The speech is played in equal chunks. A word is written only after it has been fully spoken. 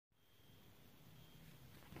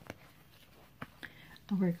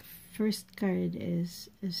Our first card is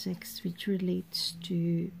a 6, which relates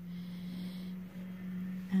to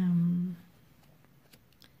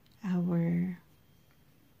our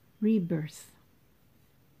rebirth.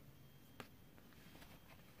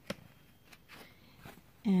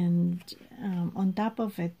 And on top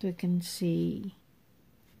of it, we can see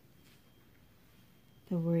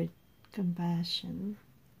the word compassion.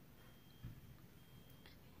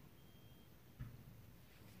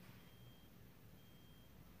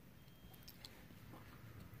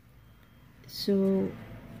 So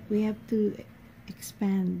we have to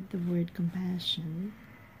expand the word compassion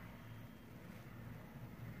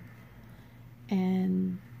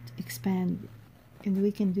and expand, and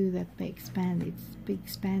we can do that by expanding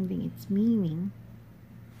its meaning.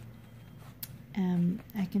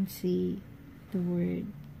 I can see the word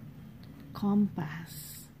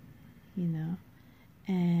compass, you know,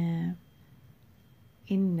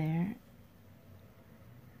 in there.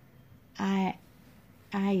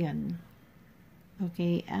 Ion.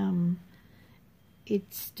 Okay,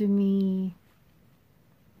 it's to me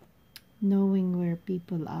knowing where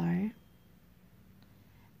people are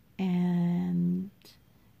and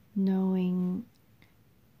knowing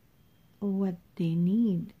what they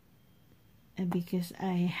need, because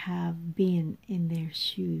I have been in their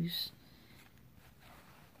shoes.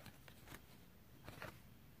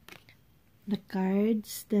 The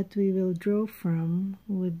cards that we will draw from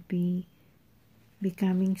would be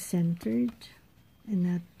becoming centered and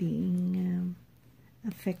not being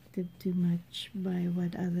affected too much by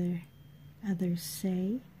what others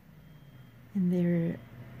say and their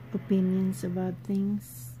opinions about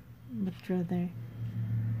things, but rather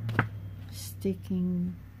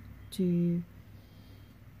sticking to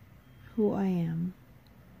who I am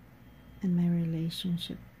and my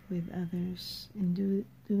relationship with others, and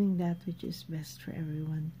doing that which is best for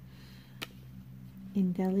everyone.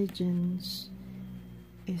 Intelligence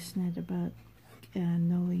is not about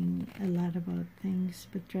knowing a lot about things,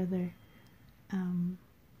 but rather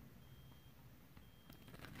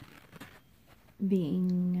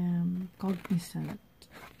being cognizant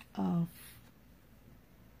of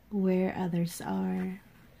where others are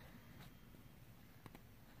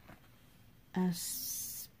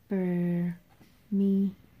as per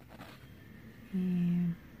me,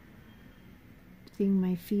 putting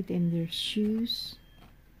my feet in their shoes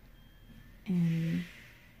and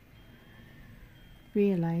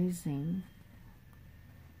realizing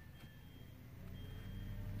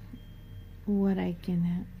what I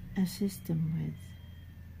can assist them with,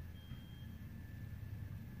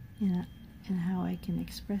 you know, and how I can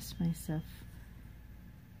express myself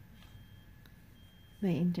by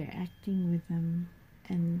interacting with them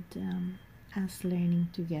and us learning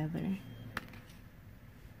together.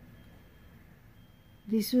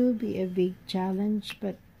 This will be a big challenge,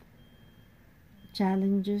 but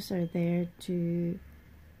challenges are there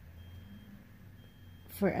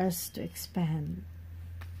for us to expand,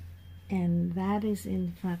 and that is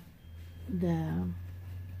in fact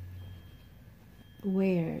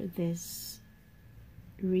where this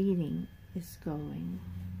reading is going.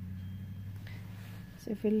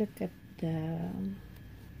 So if we look at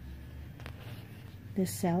the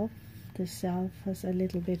self has a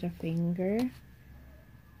little bit of anger,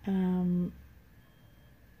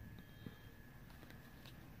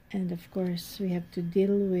 and of course we have to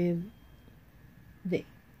deal with the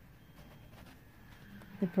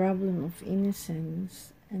problem of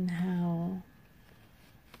innocence and how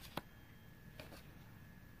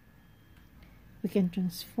we can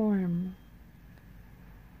transform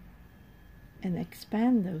and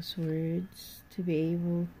expand those words to be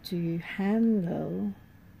able to handle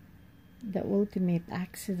the ultimate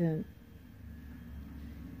accident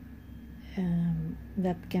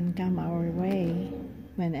that can come our way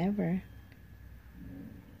whenever.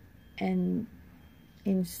 And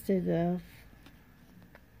instead of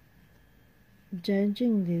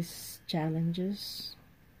judging these challenges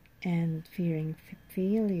and fearing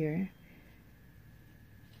failure,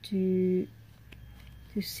 to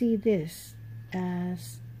see this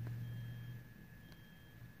as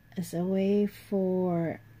a way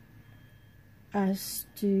for us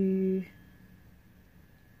to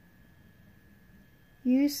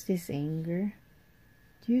use this anger,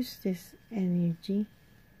 use this energy,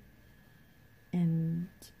 and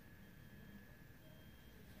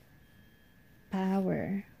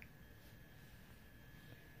power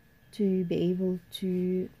to be able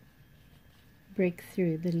to break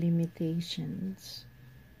through the limitations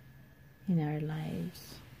in our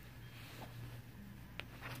lives.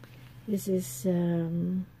 This is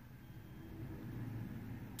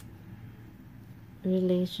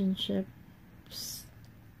relationships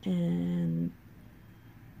and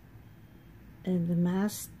the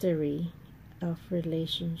mastery of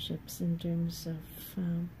relationships in terms of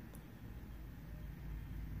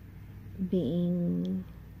being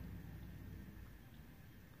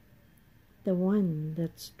the one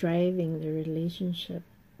that's driving the relationship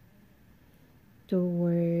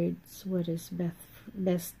towards what is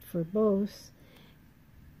best for both,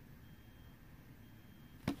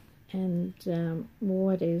 and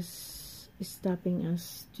what is stopping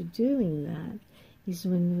us to doing that is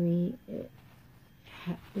when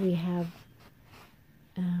we have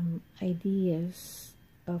ideas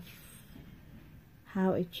of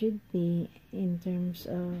how it should be in terms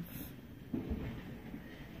of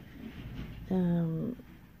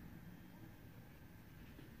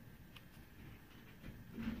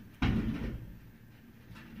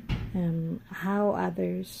how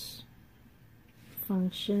others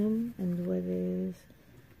function, and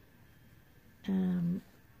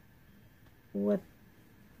what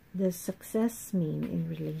does success mean in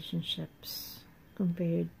relationships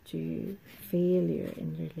compared to failure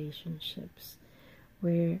in relationships,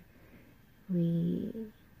 where we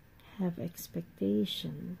have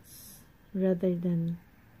expectations rather than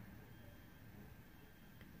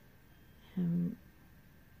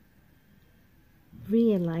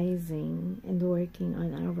realizing and working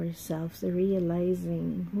on ourselves,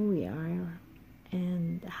 realizing who we are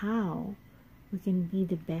and how we can be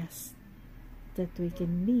the best that we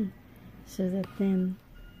can be, so that then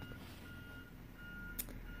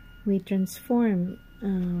we transform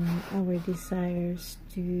our desires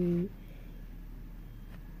to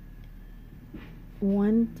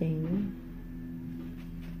wanting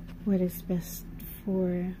what is best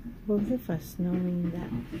for both of us, knowing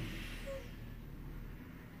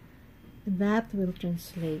that will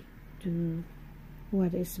translate to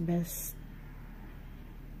what is best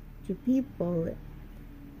to people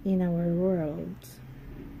in our world,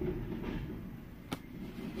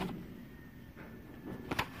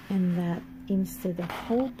 and that instead of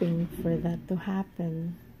hoping for that to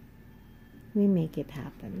happen, we make it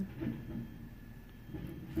happen,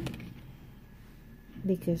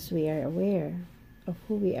 because we are aware of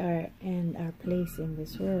who we are and our place in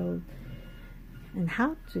this world, and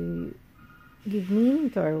how to give meaning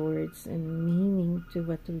to our words and meaning to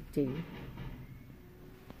what we do.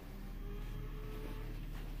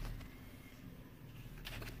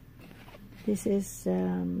 This is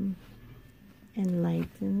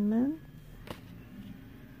enlightenment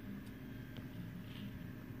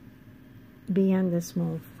beyond the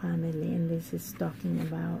small family, and this is talking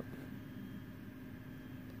about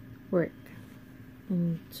work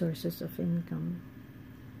and sources of income.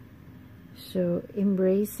 So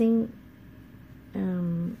embracing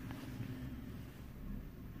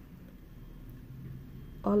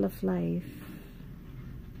all of life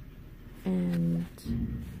and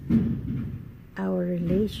our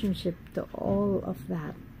relationship to all of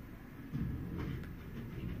that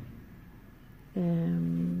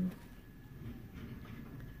can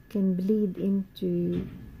bleed into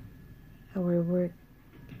our work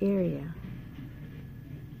area,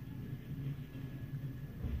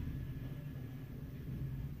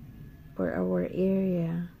 or our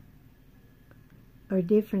area, or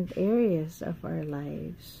different areas of our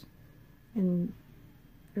lives. And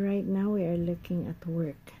right now we are looking at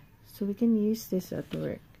work, so we can use this at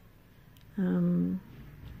work,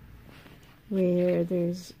 where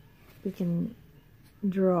we can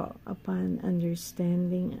draw upon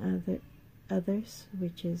understanding others,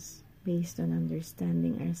 which is based on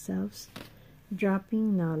understanding ourselves,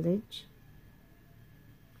 dropping knowledge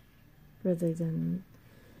rather than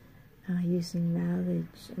using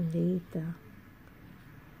knowledge and data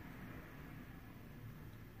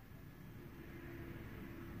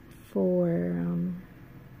for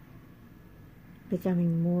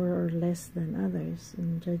becoming more or less than others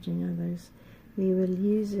and judging others. We will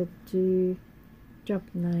use it to drop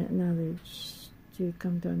knowledge, to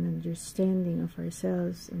come to an understanding of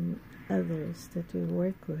ourselves and others that we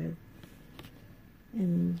work with,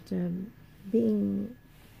 and being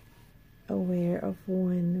aware of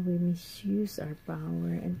when we misuse our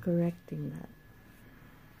power and correcting that.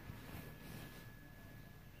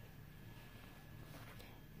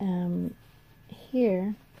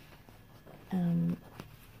 Here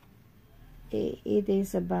it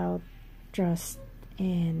is about trust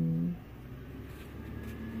and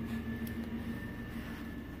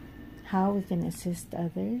how we can assist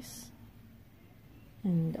others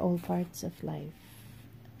and all parts of life,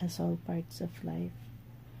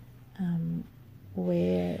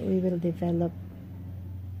 where we will develop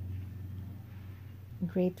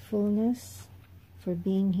gratefulness for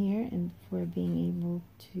being here and for being able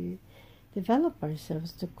to develop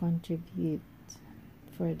ourselves to contribute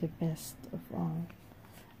for the best of all,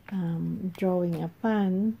 drawing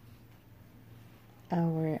upon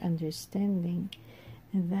our understanding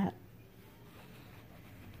that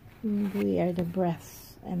we are the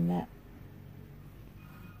breath, and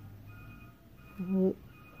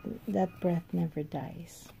that breath never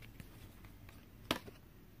dies.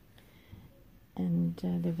 And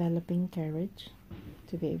developing courage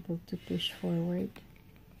to be able to push forward,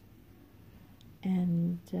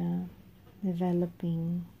 and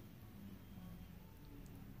developing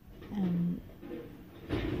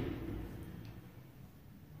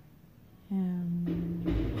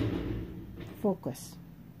focus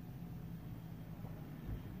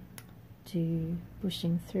to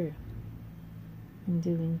pushing through and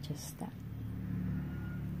doing just that.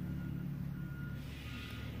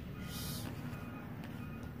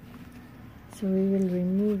 So we will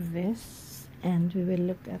remove this and we will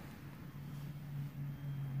look at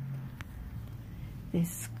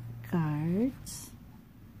these cards.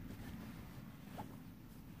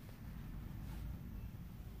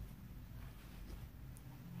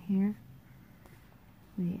 Here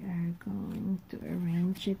we are going to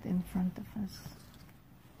arrange it in front of us.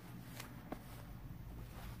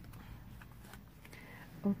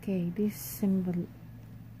 Okay, this symbol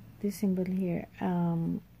here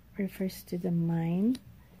refers to the mind.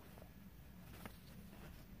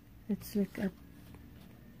 Let's look at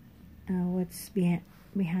what's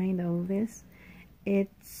behind all this.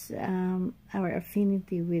 It's our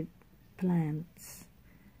affinity with plants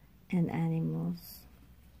and animals.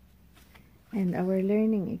 And our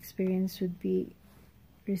learning experience would be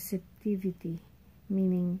receptivity,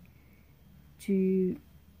 meaning to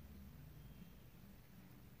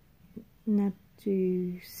not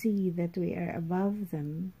to see that we are above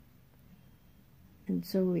them, and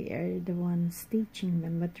so we are the ones teaching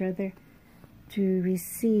them, but rather to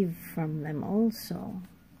receive from them also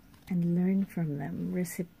and learn from them.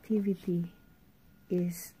 Receptivity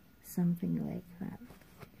is something like that.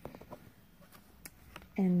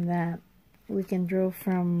 And that we can draw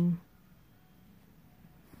from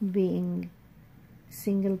being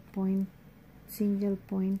single-pointed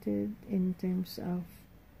in terms of,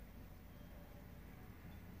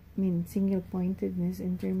 single-pointedness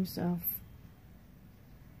in terms of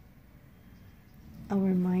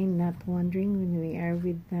our mind not wandering when we are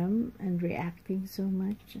with them and reacting so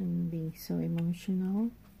much and being so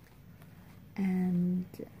emotional and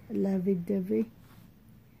lovey-dovey.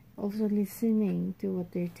 Also listening to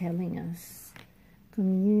what they're telling us,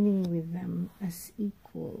 communing with them as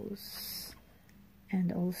equals,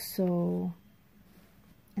 and also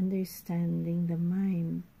understanding the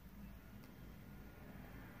mind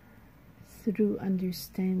through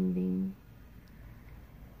understanding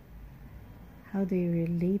how they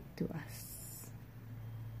relate to us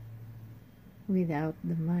without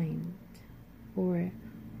the mind, or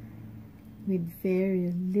with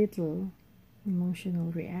very little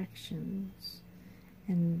emotional reactions,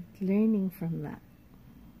 and learning from that,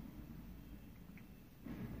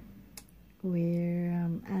 where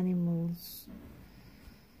animals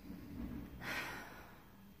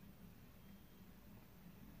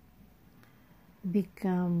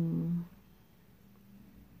become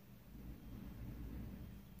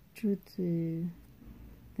true to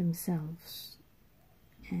themselves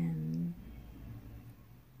and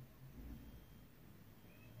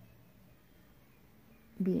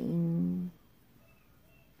being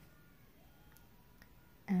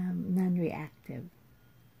non-reactive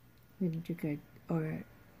with regard, or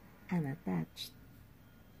unattached,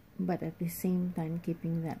 but at the same time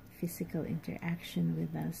keeping that physical interaction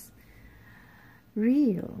with us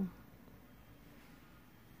real.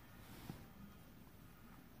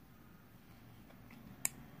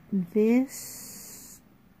 This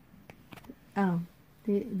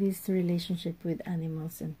relationship with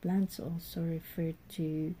animals and plants also refer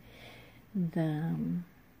to the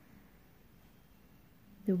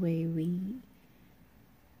way we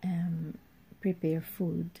prepare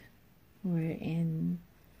food, wherein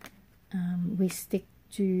we stick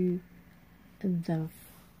to the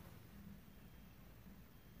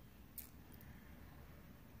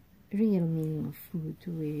real meaning of food,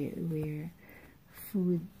 where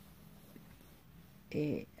food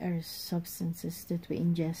are substances that we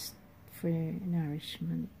ingest for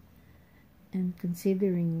nourishment, and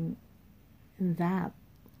considering that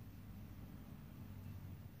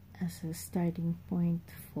as a starting point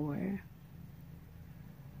for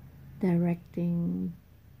directing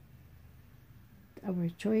our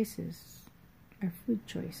choices, our food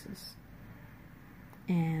choices.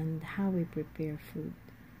 and how we prepare food.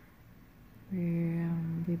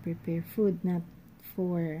 We prepare food not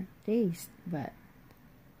for taste, but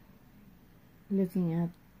looking at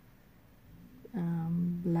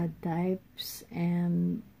blood types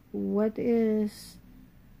and what is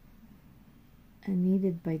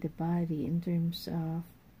needed by the body in terms of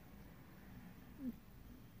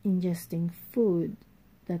ingesting food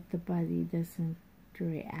that the body doesn't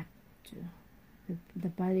react to. The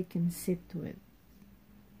body can sit with.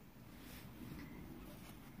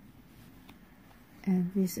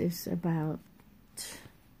 And this is about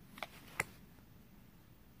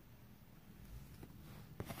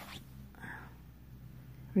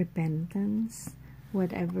repentance.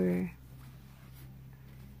 Whatever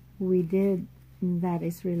we did that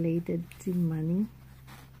is related to money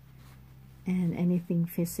and anything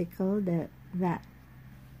physical that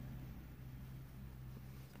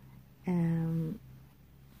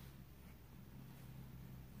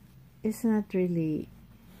is not really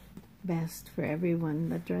best for everyone,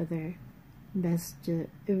 but rather best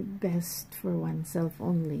for oneself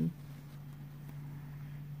only,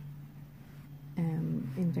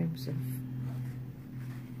 in terms of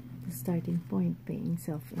the starting point being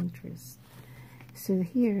self-interest. So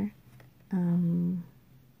here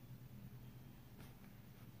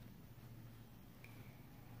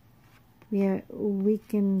we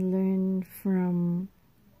can learn from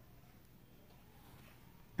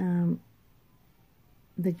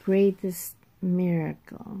the greatest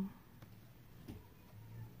miracle.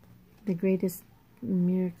 The greatest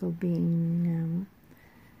miracle being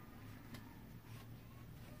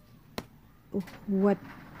what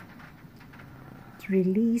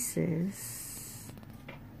releases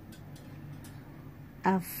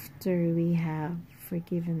after we have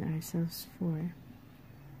forgiven ourselves for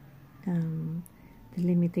the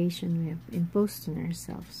limitation we have imposed on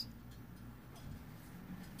ourselves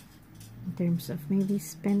in terms of maybe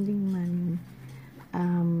spending money,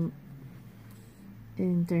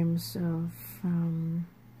 in terms of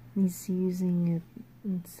misusing it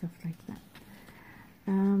and stuff like that.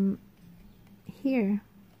 Here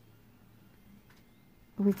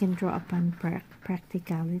we can draw upon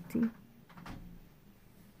practicality,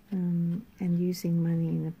 and using money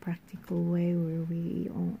in a practical way where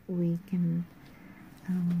we can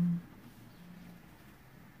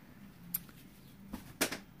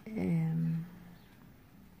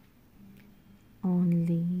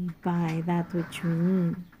only buy that which we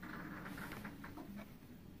need.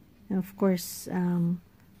 Of course,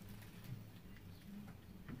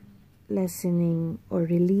 lessening or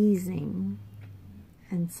releasing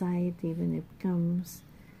anxiety when it comes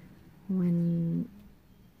when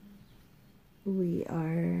we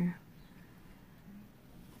are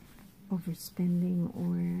overspending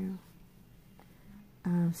or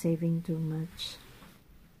saving too much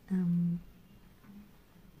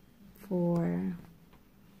for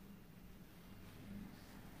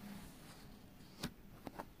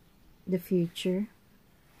the future,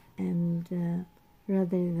 and rather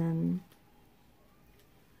than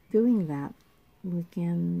doing that, we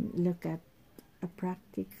can look at a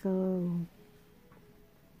practical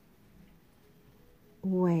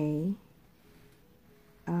way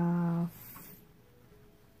of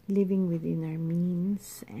living within our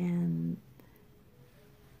means, and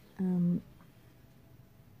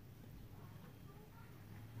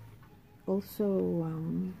also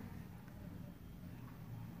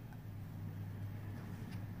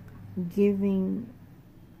giving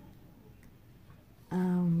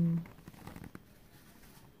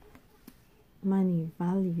money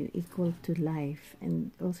value equal to life,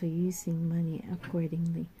 and also using money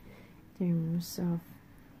accordingly in terms of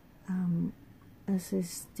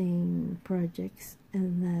assisting projects,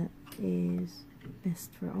 and that is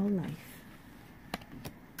best for all life.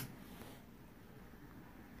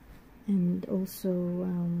 And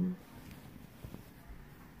also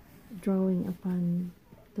drawing upon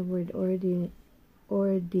the word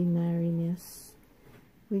ordinariness,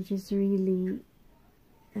 which is really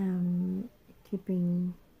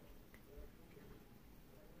keeping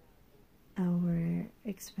our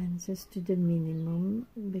expenses to the minimum,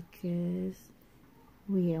 because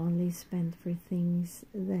we only spend for things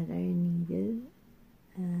that are needed,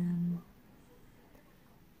 and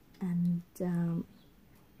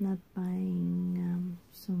not buying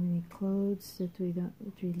so many clothes that we don't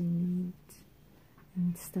really need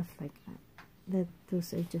and stuff like that.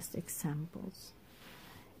 Those are just examples.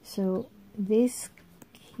 So this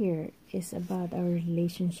here is about our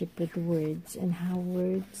relationship with words and how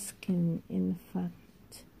words can in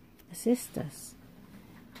fact assist us.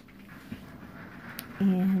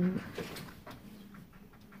 And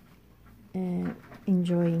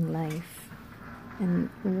enjoying life. And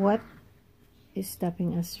what is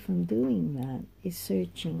stopping us from doing that is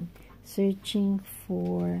searching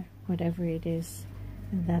for whatever it is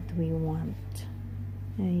that we want.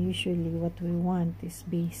 And usually what we want is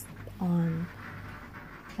based on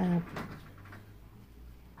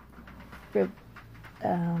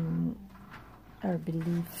our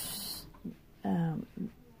beliefs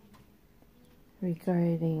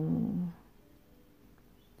regarding,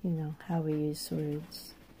 how we use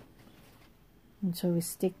words. And so we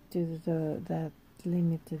stick to that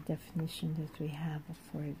limited definition that we have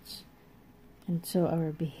of words. And so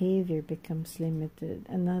our behavior becomes limited.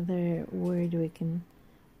 Another word we can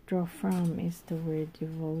draw from is the word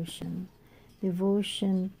devotion.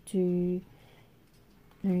 Devotion to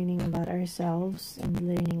learning about ourselves and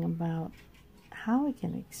learning about how we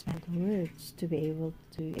can expand words to be able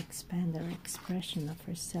to expand our expression of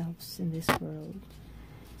ourselves in this world,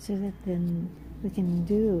 so that then we can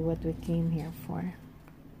do what we came here for.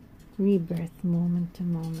 Rebirth, moment to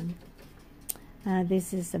moment.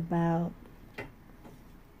 This is about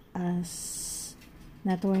us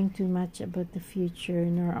not worrying too much about the future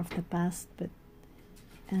nor of the past, but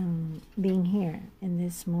being here in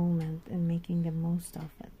this moment and making the most of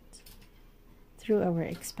it through our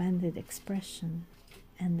expanded expression,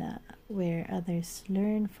 and where others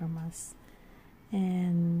learn from us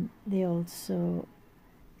and they also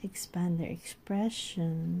expand their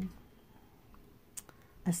expression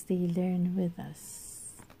as they learn with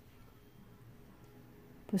us.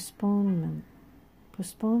 Postponement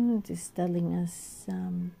is telling us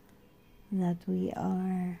that we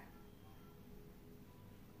are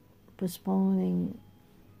postponing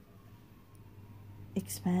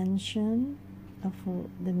expansion of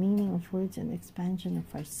the meaning of words and expansion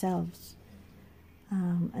of ourselves.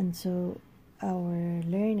 And so our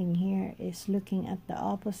learning here is looking at the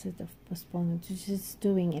opposite of postponement, which is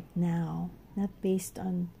doing it now, not based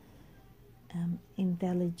on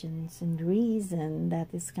intelligence and reason that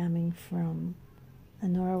is coming from a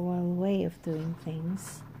normal way of doing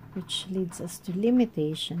things, which leads us to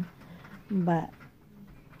limitation, but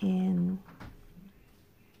in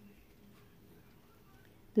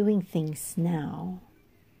doing things now,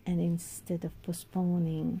 and instead of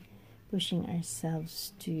postponing, pushing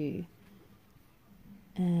ourselves to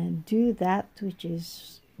do that which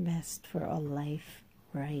is best for all life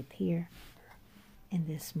right here in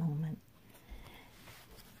this moment.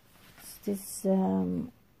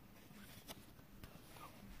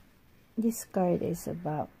 This card is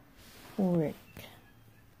about work.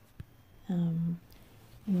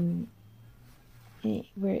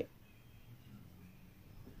 Where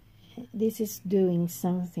this is doing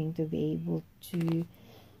something to be able to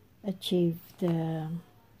achieve the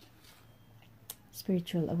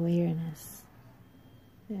spiritual awareness,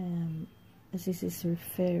 as this is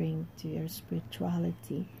referring to your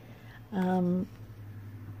spirituality, and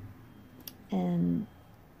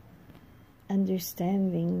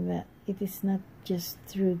understanding that it is not just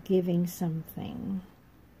through giving something,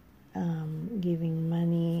 giving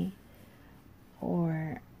money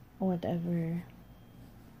or whatever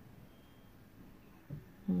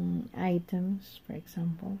items, for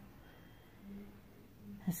example,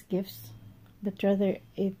 as gifts, but rather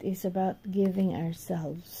it is about giving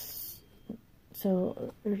ourselves.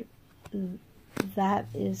 So that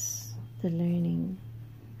is the learning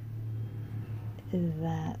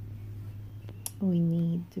that we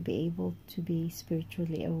need to be able to be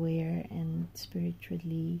spiritually aware and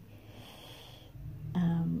spiritually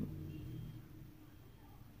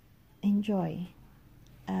enjoy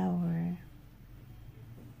our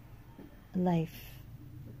life.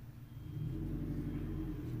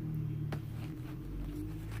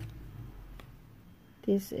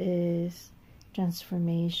 This is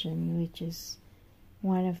transformation, which is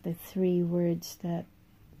one of the 3 words that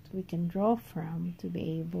we can draw from to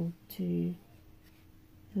be able to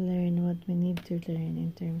learn what we need to learn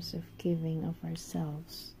in terms of giving of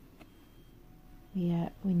ourselves. We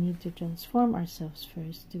need to transform ourselves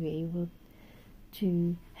first to be able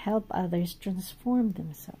to help others transform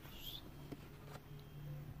themselves.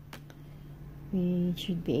 We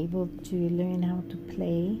should be able to learn how to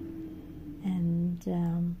play and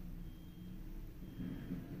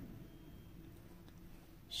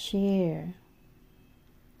share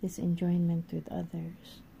this enjoyment with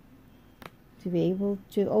others, to be able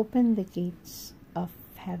to open the gates of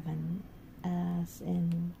heaven, as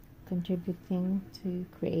in contributing to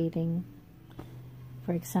creating,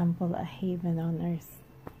 for example, a haven on earth,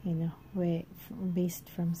 where based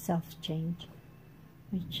from self-change,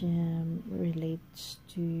 which relates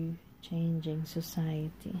to changing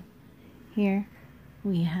society. Here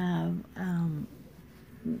we have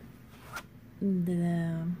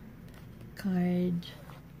the cards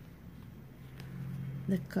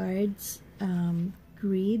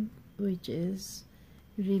greed, which is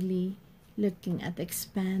really looking at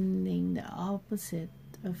expanding the opposite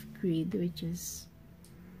of greed, which is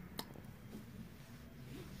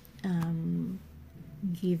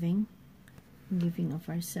giving of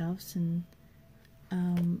ourselves, and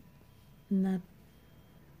not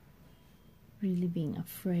really being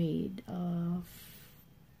afraid of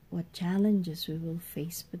what challenges we will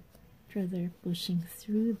face, but rather pushing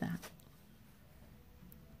through that.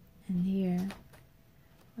 And here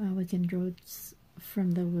we can draw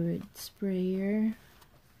from the words prayer,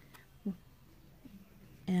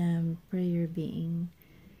 prayer being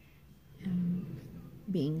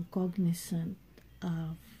cognizant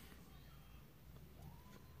of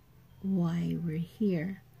why we're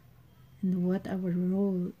here and what our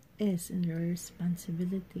role is and our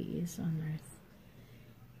responsibility is on earth,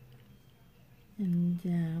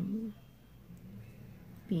 and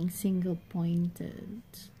being single-pointed.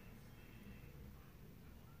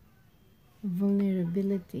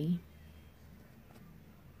 Vulnerability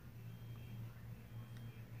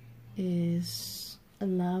is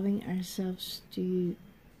allowing ourselves to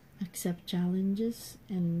accept challenges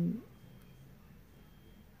and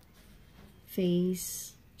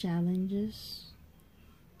face challenges,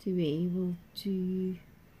 to be able to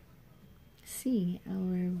see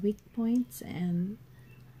our weak points and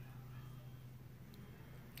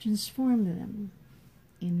transform them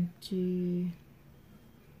into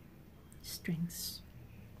strengths,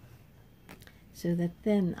 so that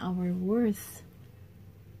then our worth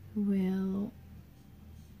will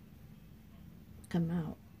come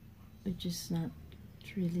out, which is not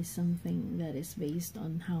really something that is based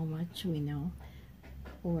on how much we know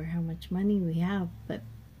or how much money we have, but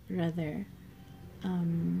rather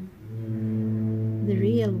the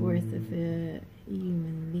real worth of a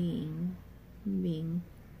human being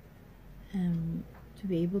to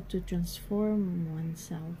be able to transform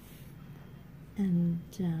oneself and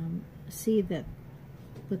see that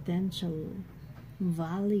potential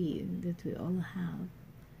value that we all have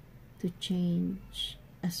to change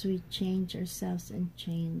as we change ourselves and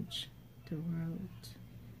change the world.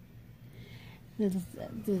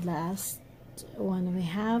 The last one we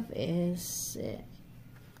have is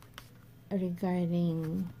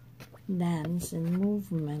regarding dance and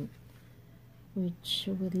movement, which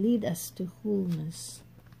would lead us to wholeness.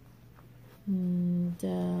 And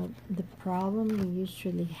the problem we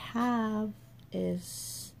usually have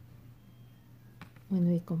is when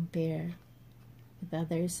we compare with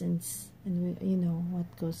others, and we, you know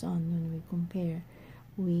what goes on when we compare.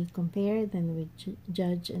 We compare, then we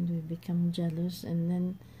judge, and we become jealous, and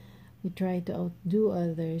then we try to outdo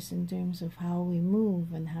others in terms of how we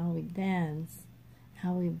move and how we dance,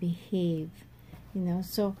 how we behave,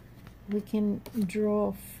 so we can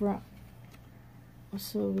draw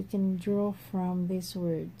from these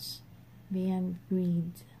words beyond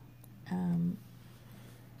greed,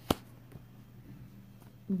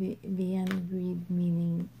 beyond greed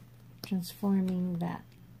meaning transforming that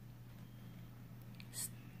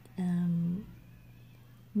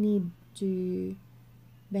need to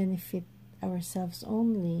benefit ourselves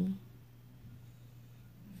only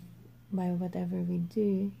by whatever we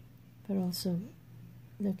do, but also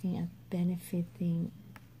looking at benefiting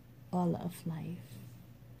all of life,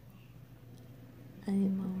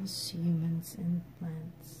 animals, humans, and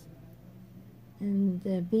plants, and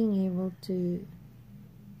being able to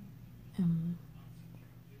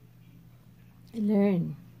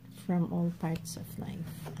learn from all parts of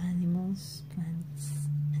life, animals, plants,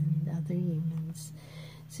 and other humans,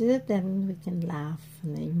 so that then we can laugh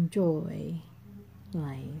and enjoy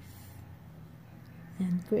life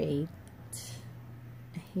and create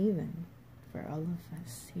a haven for all of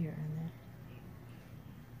us here on earth.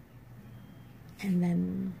 And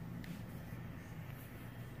then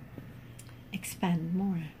expand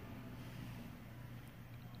more.